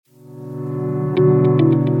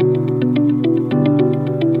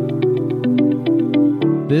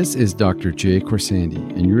This is Dr. Jay Corsandi,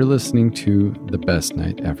 and you're listening to The Best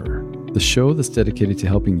Night Ever, the show that's dedicated to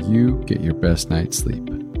helping you get your best night's sleep.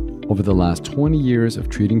 Over the last 20 years of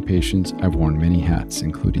treating patients, I've worn many hats,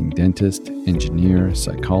 including dentist, engineer,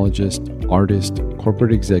 psychologist, artist,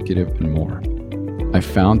 corporate executive, and more. I've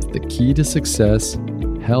found that the key to success,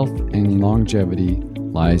 health, and longevity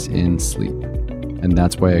lies in sleep, and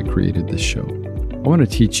that's why I created this show. I want to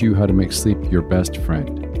teach you how to make sleep your best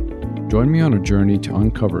friend. Join me on a journey to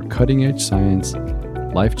uncover cutting-edge science,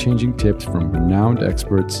 life-changing tips from renowned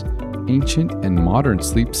experts, ancient and modern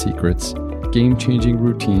sleep secrets, game-changing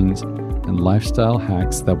routines, and lifestyle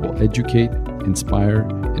hacks that will educate, inspire,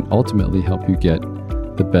 and ultimately help you get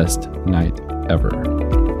the best night ever.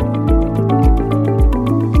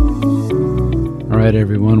 All right,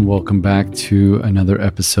 everyone, welcome back to another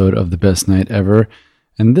episode of The Best Night Ever.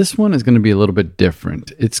 And this one is going to be a little bit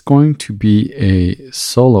different. It's going to be a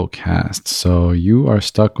solo cast, so you are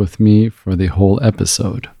stuck with me for the whole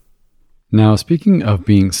episode. Now, speaking of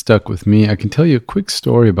being stuck with me, I can tell you a quick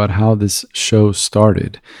story about how this show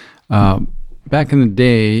started. Back in the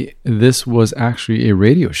day, this was actually a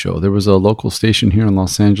radio show. There was a local station here in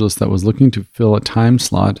Los Angeles that was looking to fill a time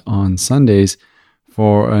slot on Sundays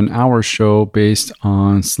for an hour show based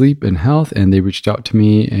on sleep and health, and they reached out to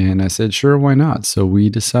me and I said, sure, why not? So we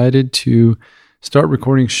decided to start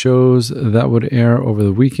recording shows that would air over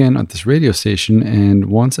the weekend at this radio station, and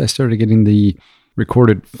once I started getting the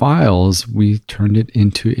recorded files, we turned it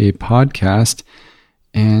into a podcast,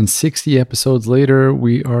 and 60 episodes later,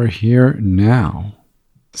 we are here now.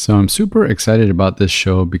 So I'm super excited about this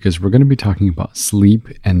show because we're going to be talking about sleep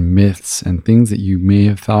and myths and things that you may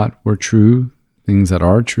have thought were true, things that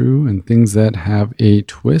are true, and things that have a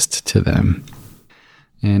twist to them.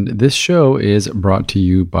 And this show is brought to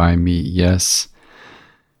you by me. Yes,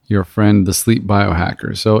 your friend, the Sleep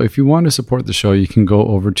Biohacker. So if you want to support the show, you can go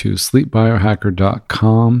over to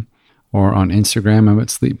sleepbiohacker.com, or on Instagram, I'm at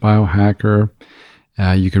Sleep Biohacker.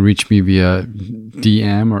 You can reach me via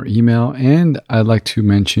DM or email. And I'd like to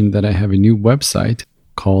mention that I have a new website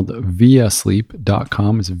called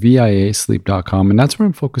viasleep.com. It's viasleep.com. And that's where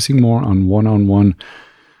I'm focusing more on one-on-one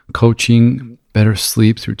coaching, better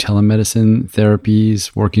sleep through telemedicine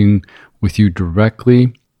therapies, working with you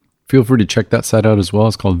directly. Feel free to check that site out as well.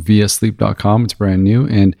 It's called viasleep.com. It's brand new.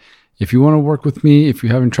 And if you want to work with me, if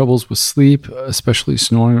you're having troubles with sleep, especially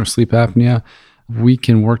snoring or sleep apnea, we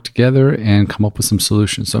can work together and come up with some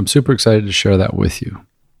solutions. So I'm super excited to share that with you.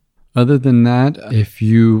 Other than that, if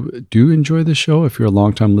you do enjoy the show, if you're a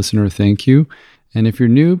longtime listener, thank you. And if you're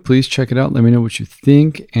new, please check it out. Let me know what you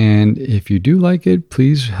think. And if you do like it,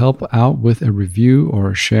 please help out with a review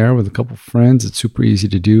or a share with a couple friends. It's super easy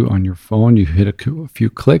to do on your phone. You hit a few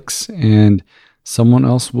clicks and someone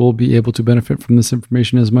else will be able to benefit from this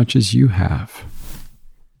information as much as you have.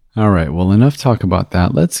 All right, well, enough talk about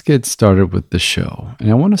that. Let's get started with the show. And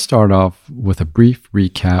I want to start off with a brief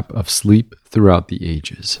recap of sleep throughout the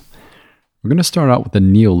ages. We're going to start out with the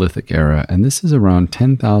Neolithic era, and this is around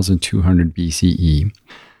 10,200 BCE.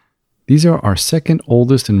 These are our second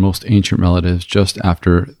oldest and most ancient relatives just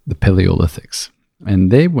after the Paleolithics. And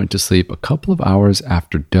they went to sleep a couple of hours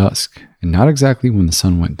after dusk, and not exactly when the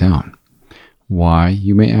sun went down. Why,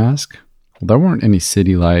 you may ask? Well, there weren't any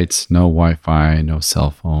city lights, no Wi-Fi, no cell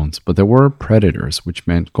phones, but there were predators, which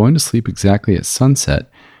meant going to sleep exactly at sunset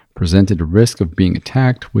presented a risk of being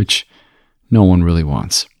attacked, which no one really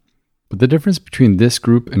wants. But the difference between this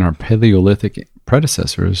group and our Paleolithic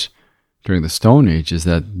predecessors during the Stone Age is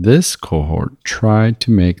that this cohort tried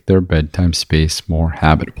to make their bedtime space more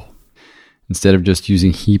habitable. Instead of just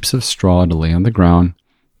using heaps of straw to lay on the ground,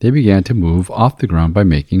 they began to move off the ground by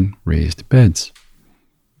making raised beds.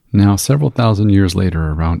 Now, several thousand years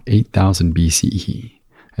later, around 8000 BCE,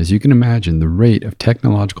 as you can imagine, the rate of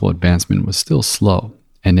technological advancement was still slow.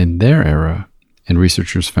 And in their era, and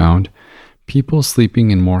researchers found, people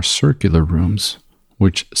sleeping in more circular rooms,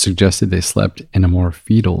 which suggested they slept in a more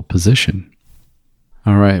fetal position.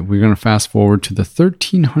 All right, we're going to fast forward to the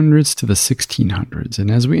 1300s to the 1600s.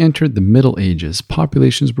 And as we entered the Middle Ages,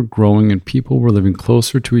 populations were growing and people were living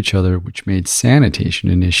closer to each other, which made sanitation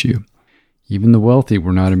an issue. Even the wealthy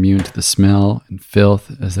were not immune to the smell and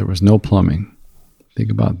filth as there was no plumbing.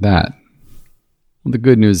 Think about that. Well, the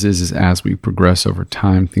good news is as we progress over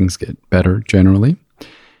time, things get better generally.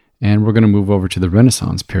 And we're going to move over to the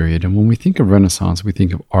Renaissance period. And when we think of Renaissance, we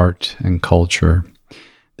think of art and culture.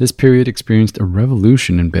 This period experienced a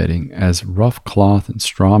revolution in bedding as rough cloth and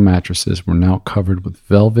straw mattresses were now covered with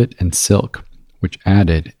velvet and silk, which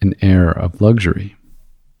added an air of luxury.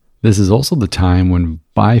 This is also the time when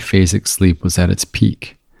biphasic sleep was at its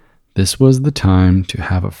peak. This was the time to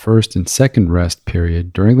have a first and second rest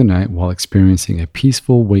period during the night while experiencing a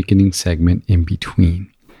peaceful awakening segment in between.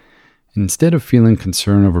 Instead of feeling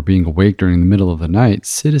concern over being awake during the middle of the night,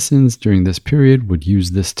 citizens during this period would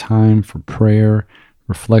use this time for prayer,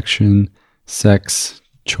 reflection, sex,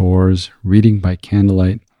 chores, reading by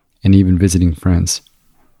candlelight, and even visiting friends.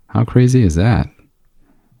 How crazy is that?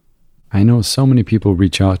 I know so many people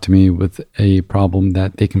reach out to me with a problem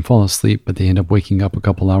that they can fall asleep, but they end up waking up a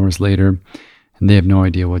couple hours later and they have no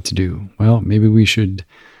idea what to do. Well, maybe we should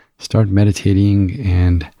start meditating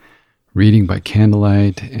and reading by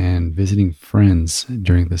candlelight and visiting friends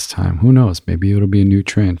during this time. Who knows? Maybe it'll be a new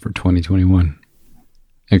trend for 2021.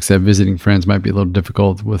 Except visiting friends might be a little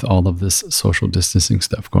difficult with all of this social distancing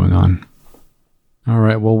stuff going on. All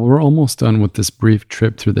right, well, we're almost done with this brief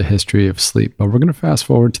trip through the history of sleep, but we're going to fast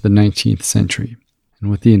forward to the 19th century.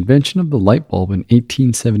 And with the invention of the light bulb in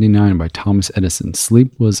 1879 by Thomas Edison,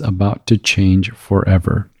 sleep was about to change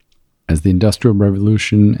forever. As the Industrial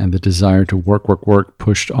Revolution and the desire to work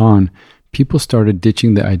pushed on, people started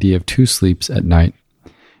ditching the idea of two sleeps at night.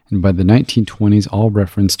 And by the 1920s, all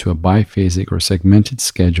reference to a biphasic or segmented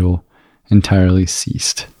schedule entirely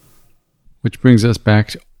ceased. Which brings us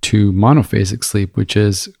back to monophasic sleep, which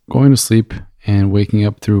is going to sleep and waking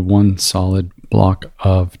up through one solid block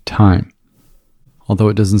of time. Although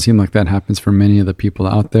it doesn't seem like that happens for many of the people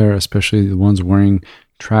out there, especially the ones wearing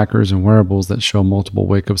trackers and wearables that show multiple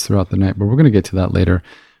wake-ups throughout the night, but we're going to get to that later.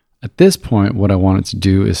 At this point, what I wanted to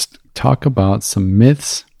do is talk about some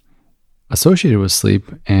myths associated with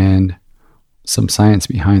sleep and some science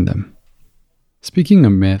behind them. Speaking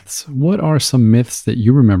of myths, what are some myths that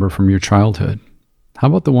you remember from your childhood? How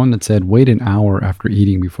about the one that said, wait an hour after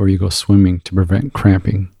eating before you go swimming to prevent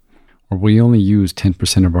cramping? Or we only use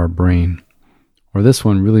 10% of our brain? Or this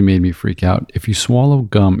one really made me freak out. If you swallow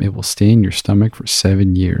gum, it will stay in your stomach for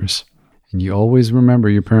 7 years. And you always remember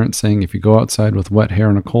your parents saying, if you go outside with wet hair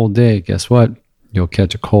on a cold day, guess what? You'll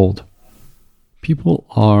catch a cold. People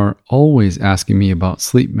are always asking me about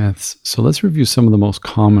sleep myths, so let's review some of the most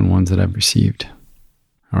common ones that I've received.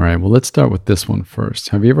 All right, well, let's start with this one first.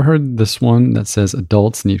 Have you ever heard this one that says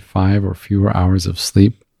adults need 5 or fewer hours of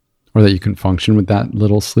sleep, or that you can function with that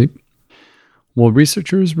little sleep? Well,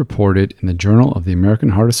 researchers reported in the Journal of the American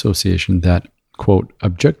Heart Association that, quote,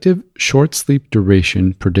 objective short sleep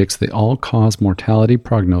duration predicts the all-cause mortality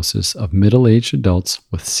prognosis of middle-aged adults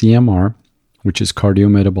with CMR, which is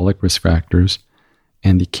cardiometabolic risk factors,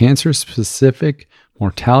 and the cancer-specific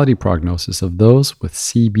mortality prognosis of those with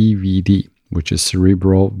CVD, which is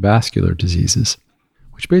cerebral vascular diseases,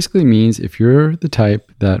 which basically means if you're the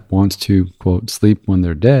type that wants to, quote, sleep when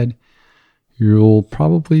they're dead, you'll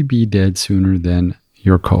probably be dead sooner than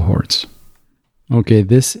your cohorts. Okay,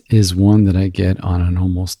 this is one that I get on an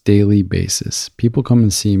almost daily basis. People come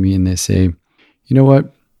and see me and they say, you know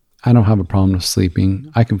what? I don't have a problem with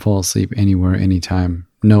sleeping. I can fall asleep anywhere, anytime,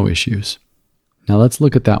 no issues. Now let's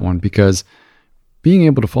look at that one, because being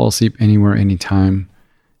able to fall asleep anywhere, anytime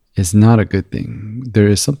is not a good thing. There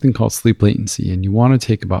is something called sleep latency, and you want to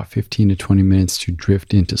take about 15 to 20 minutes to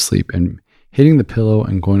drift into sleep. And hitting the pillow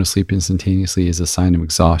and going to sleep instantaneously is a sign of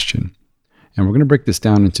exhaustion. And we're going to break this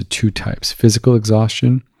down into two types: physical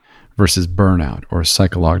exhaustion versus burnout or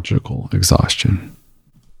psychological exhaustion.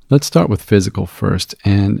 Let's start with physical first.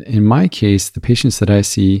 And in my case, the patients that I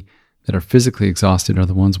see that are physically exhausted are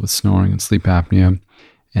the ones with snoring and sleep apnea.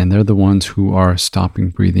 And they're the ones who are stopping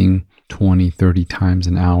breathing 20, 30 times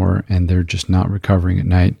an hour, and they're just not recovering at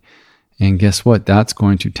night. And guess what? That's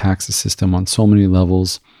going to tax the system on so many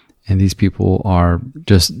levels. And these people are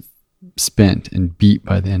just spent and beat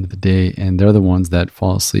by the end of the day. And they're the ones that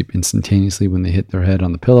fall asleep instantaneously when they hit their head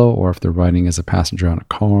on the pillow, or if they're riding as a passenger on a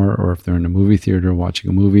car, or if they're in a movie theater watching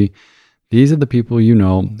a movie. These are the people you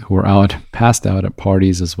know who are passed out at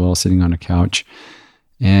parties as well, sitting on a couch.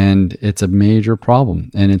 And it's a major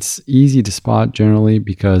problem. And it's easy to spot generally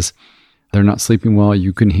because they're not sleeping well.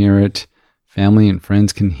 You can hear it. Family and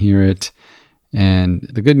friends can hear it. And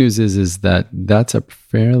the good news is that that's a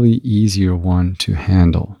fairly easier one to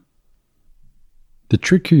handle. The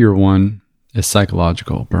trickier one is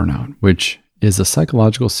psychological burnout, which is a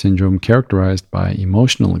psychological syndrome characterized by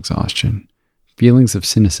emotional exhaustion, feelings of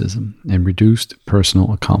cynicism, and reduced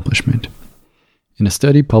personal accomplishment. In a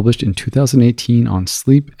study published in 2018 on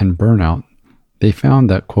sleep and burnout, they found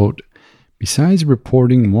that, quote, besides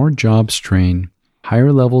reporting more job strain,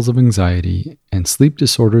 higher levels of anxiety, and sleep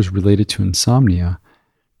disorders related to insomnia,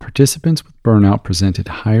 participants with burnout presented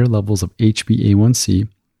higher levels of HbA1c,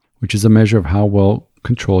 which is a measure of how well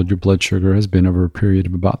controlled your blood sugar has been over a period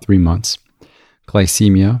of about 3 months,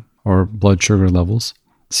 glycemia, or blood sugar levels,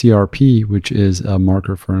 CRP, which is a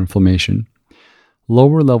marker for inflammation,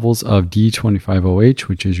 lower levels of D25OH,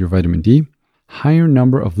 which is your vitamin D, higher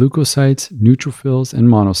number of leukocytes, neutrophils, and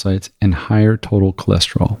monocytes, and higher total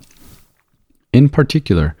cholesterol. In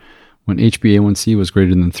particular, when HbA1c was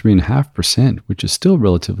greater than 3.5%, which is still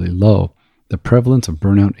relatively low, the prevalence of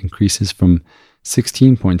burnout increases from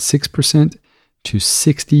 16.6% to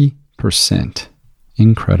 60%.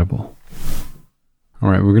 Incredible. All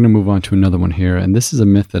right, we're going to move on to another one here, and this is a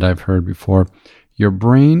myth that I've heard before. Your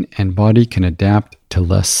brain and body can adapt to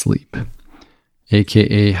less sleep.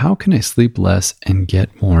 AKA, how can I sleep less and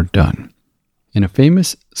get more done? In a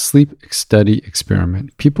famous sleep study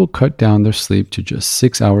experiment, people cut down their sleep to just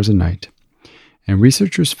 6 hours a night, and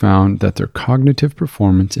researchers found that their cognitive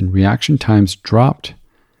performance and reaction times dropped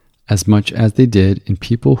as much as they did in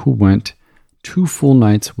people who went 2 full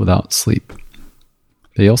nights without sleep.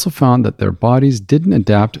 They also found that their bodies didn't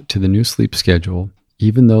adapt to the new sleep schedule,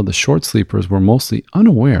 even though the short sleepers were mostly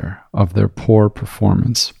unaware of their poor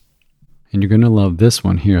performance. And you're going to love this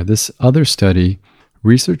one here. This other study,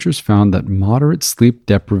 researchers found that moderate sleep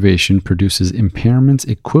deprivation produces impairments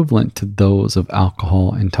equivalent to those of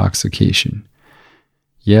alcohol intoxication.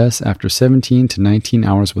 Yes, after 17 to 19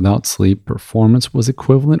 hours without sleep, performance was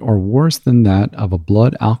equivalent or worse than that of a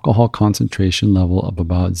blood alcohol concentration level of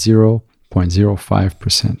about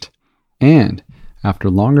 0.05%. And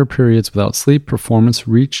after longer periods without sleep, performance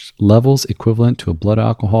reached levels equivalent to a blood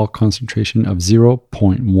alcohol concentration of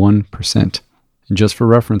 0.1%. And just for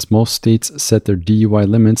reference, most states set their DUI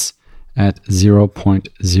limits at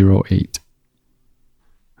 0.08.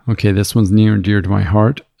 Okay, this one's near and dear to my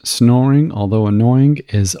heart. Snoring, although annoying,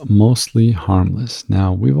 is mostly harmless.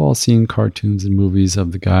 Now, we've all seen cartoons and movies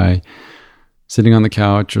of the guy sitting on the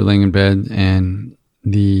couch or laying in bed, and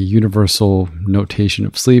the universal notation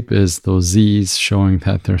of sleep is those Z's showing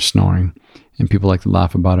that they're snoring. And people like to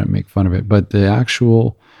laugh about it and make fun of it. But the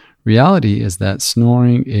actual reality is that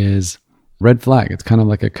snoring is red flag. It's kind of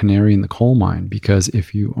like a canary in the coal mine, because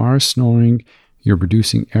if you are snoring, you're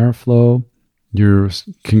reducing airflow. You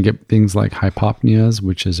can get things like hypopneas,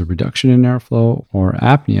 which is a reduction in airflow, or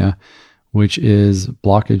apnea, which is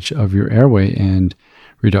blockage of your airway and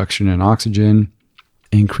reduction in oxygen.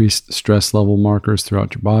 Increased stress level markers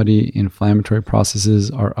throughout your body. Inflammatory processes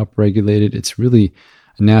are upregulated. It's really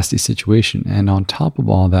a nasty situation. And on top of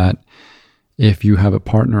all that, if you have a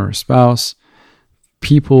partner or spouse,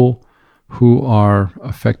 people who are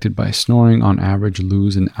affected by snoring on average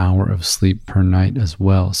lose an hour of sleep per night as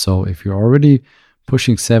well. So if you're already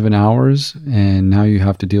pushing 7 hours and now you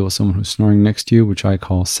have to deal with someone who's snoring next to you, which I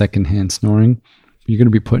call secondhand snoring, you're going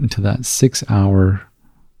to be put into that 6 hour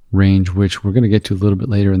range, which we're going to get to a little bit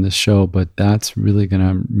later in this show, but that's really going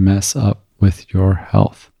to mess up with your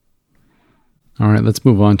health. All right, let's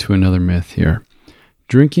move on to another myth here.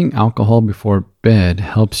 Drinking alcohol before bed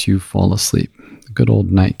helps you fall asleep. The good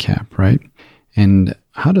old nightcap, right? And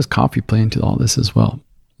how does coffee play into all this as well?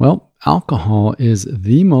 Well, alcohol is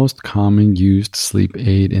the most common used sleep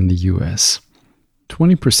aid in the US.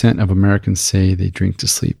 20% of Americans say they drink to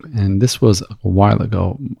sleep, and this was a while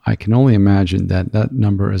ago. I can only imagine that that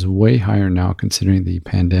number is way higher now, considering the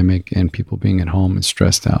pandemic and people being at home and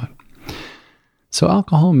stressed out. So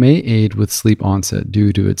alcohol may aid with sleep onset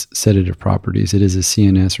due to its sedative properties. It is a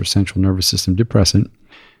CNS or central nervous system depressant,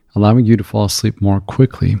 allowing you to fall asleep more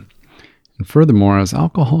quickly. And furthermore, as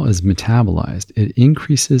alcohol is metabolized, it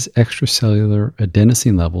increases extracellular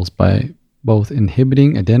adenosine levels by both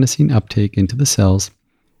inhibiting adenosine uptake into the cells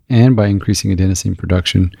and by increasing adenosine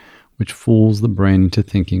production, which fools the brain into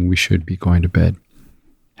thinking we should be going to bed.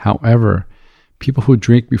 However, people who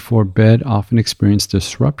drink before bed often experience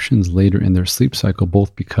disruptions later in their sleep cycle,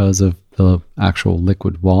 both because of the actual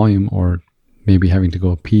liquid volume or maybe having to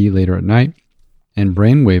go pee later at night, and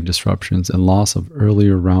brainwave disruptions and loss of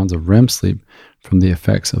earlier rounds of REM sleep from the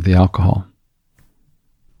effects of the alcohol.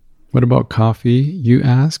 What about coffee, you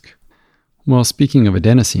ask? Well, speaking of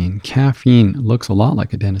adenosine, caffeine looks a lot like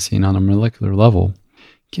adenosine on a molecular level,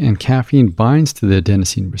 and caffeine binds to the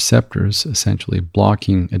adenosine receptors, essentially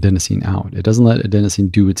blocking adenosine out. It doesn't let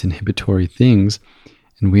adenosine do its inhibitory things,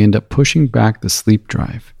 and we end up pushing back the sleep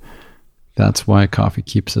drive. That's why coffee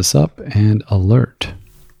keeps us up and alert.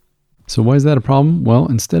 So why is that a problem? Well,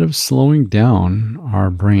 instead of slowing down our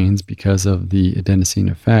brains because of the adenosine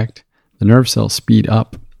effect, the nerve cells speed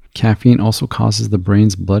up. Caffeine also causes the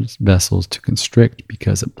brain's blood vessels to constrict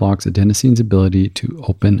because it blocks adenosine's ability to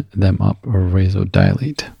open them up or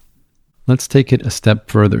vasodilate. Let's take it a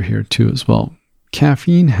step further here too as well.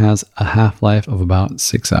 Caffeine has a half-life of about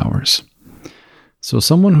 6 hours. So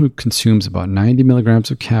someone who consumes about 90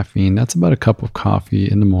 milligrams of caffeine, that's about a cup of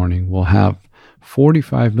coffee in the morning, will have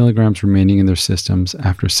 45 milligrams remaining in their systems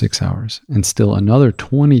after 6 hours, and still another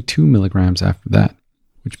 22 milligrams after that.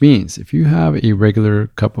 Which means if you have a regular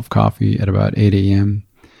cup of coffee at about 8 a.m.,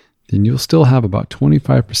 then you'll still have about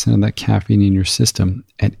 25% of that caffeine in your system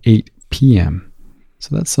at 8 p.m.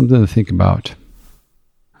 So that's something to think about.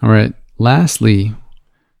 All right, lastly,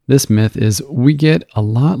 this myth is we get a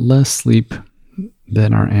lot less sleep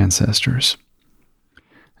than our ancestors.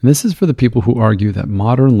 And this is for the people who argue that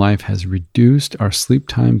modern life has reduced our sleep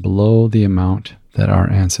time below the amount that our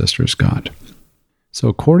ancestors got. So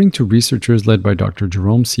according to researchers led by Dr.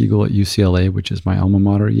 Jerome Siegel at UCLA, which is my alma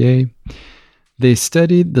mater, yay, they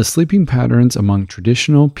studied the sleeping patterns among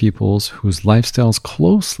traditional peoples whose lifestyles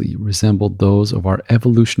closely resembled those of our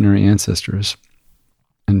evolutionary ancestors,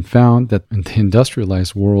 and found that in the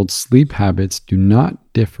industrialized world, sleep habits do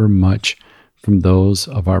not differ much from those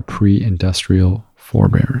of our pre-industrial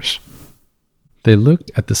forebears. They looked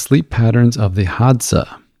at the sleep patterns of the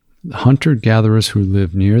Hadza, the hunter-gatherers who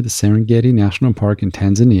live near the Serengeti National Park in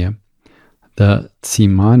Tanzania, the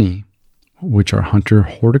Tsimani, which are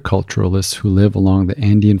hunter-horticulturalists who live along the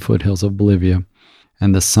Andean foothills of Bolivia,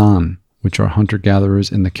 and the San, which are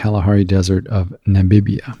hunter-gatherers in the Kalahari Desert of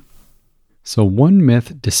Namibia. So one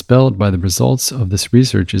myth dispelled by the results of this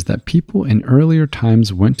research is that people in earlier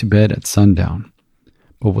times went to bed at sundown.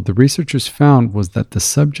 But what the researchers found was that the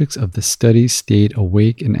subjects of the study stayed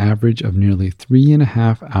awake an average of nearly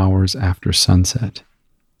 3.5 hours after sunset.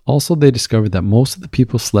 Also, they discovered that most of the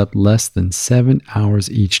people slept less than 7 hours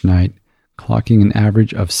each night, clocking an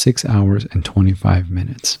average of 6 hours and 25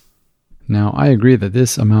 minutes. Now, I agree that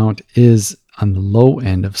this amount is on the low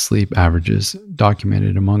end of sleep averages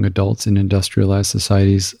documented among adults in industrialized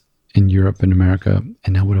societies in Europe and America,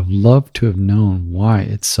 and I would have loved to have known why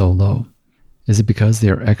it's so low. Is it because they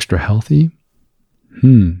are extra healthy?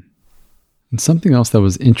 And something else that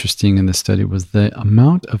was interesting in the study was the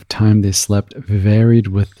amount of time they slept varied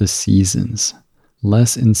with the seasons,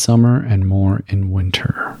 less in summer and more in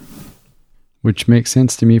winter. Which makes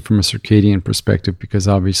sense to me from a circadian perspective because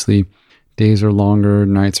obviously days are longer,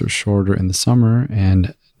 nights are shorter in the summer,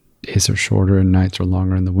 and days are shorter and nights are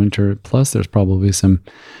longer in the winter. Plus, there's probably some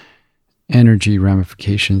energy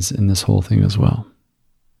ramifications in this whole thing as well.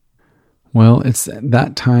 Well, it's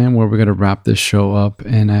that time where we're going to wrap this show up,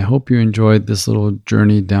 and I hope you enjoyed this little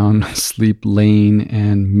journey down sleep lane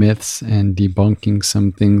and myths and debunking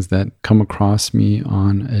some things that come across me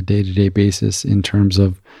on a day-to-day basis in terms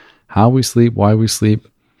of how we sleep, why we sleep,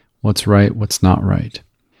 what's right, what's not right.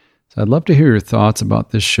 So I'd love to hear your thoughts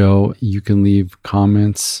about this show. You can leave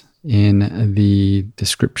comments in the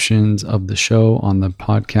descriptions of the show on the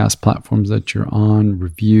podcast platforms that you're on,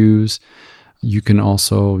 reviews. You can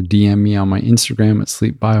also DM me on my Instagram at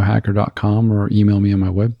sleepbiohacker.com or email me on my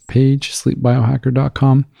webpage,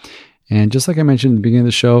 sleepbiohacker.com. And just like I mentioned at the beginning of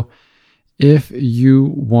the show, if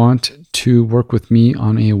you want to work with me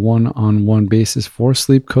on a one-on-one basis for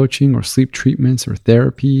sleep coaching or sleep treatments or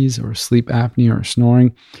therapies or sleep apnea or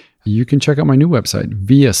snoring, you can check out my new website,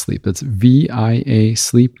 Via Sleep. That's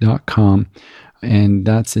viasleep.com. And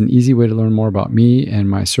that's an easy way to learn more about me and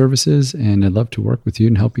my services. And I'd love to work with you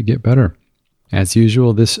and help you get better. As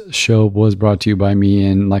usual, this show was brought to you by me.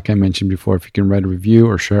 And like I mentioned before, if you can write a review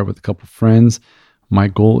or share it with a couple of friends, my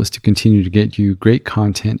goal is to continue to get you great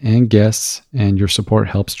content and guests, and your support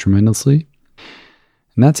helps tremendously.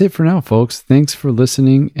 And that's it for now, folks. Thanks for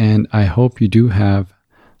listening, and I hope you do have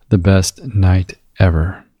the best night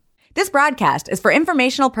ever. This broadcast is for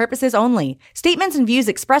informational purposes only. Statements and views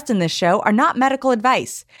expressed in this show are not medical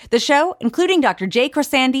advice. The show, including Dr. Jay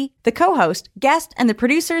Corsandi, the co-host, guest, and the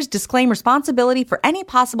producers, disclaim responsibility for any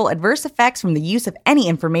possible adverse effects from the use of any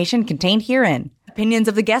information contained herein. Opinions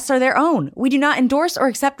of the guests are their own. We do not endorse or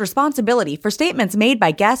accept responsibility for statements made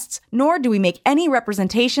by guests, nor do we make any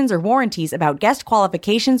representations or warranties about guest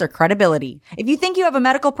qualifications or credibility. If you think you have a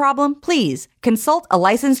medical problem, please consult a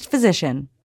licensed physician.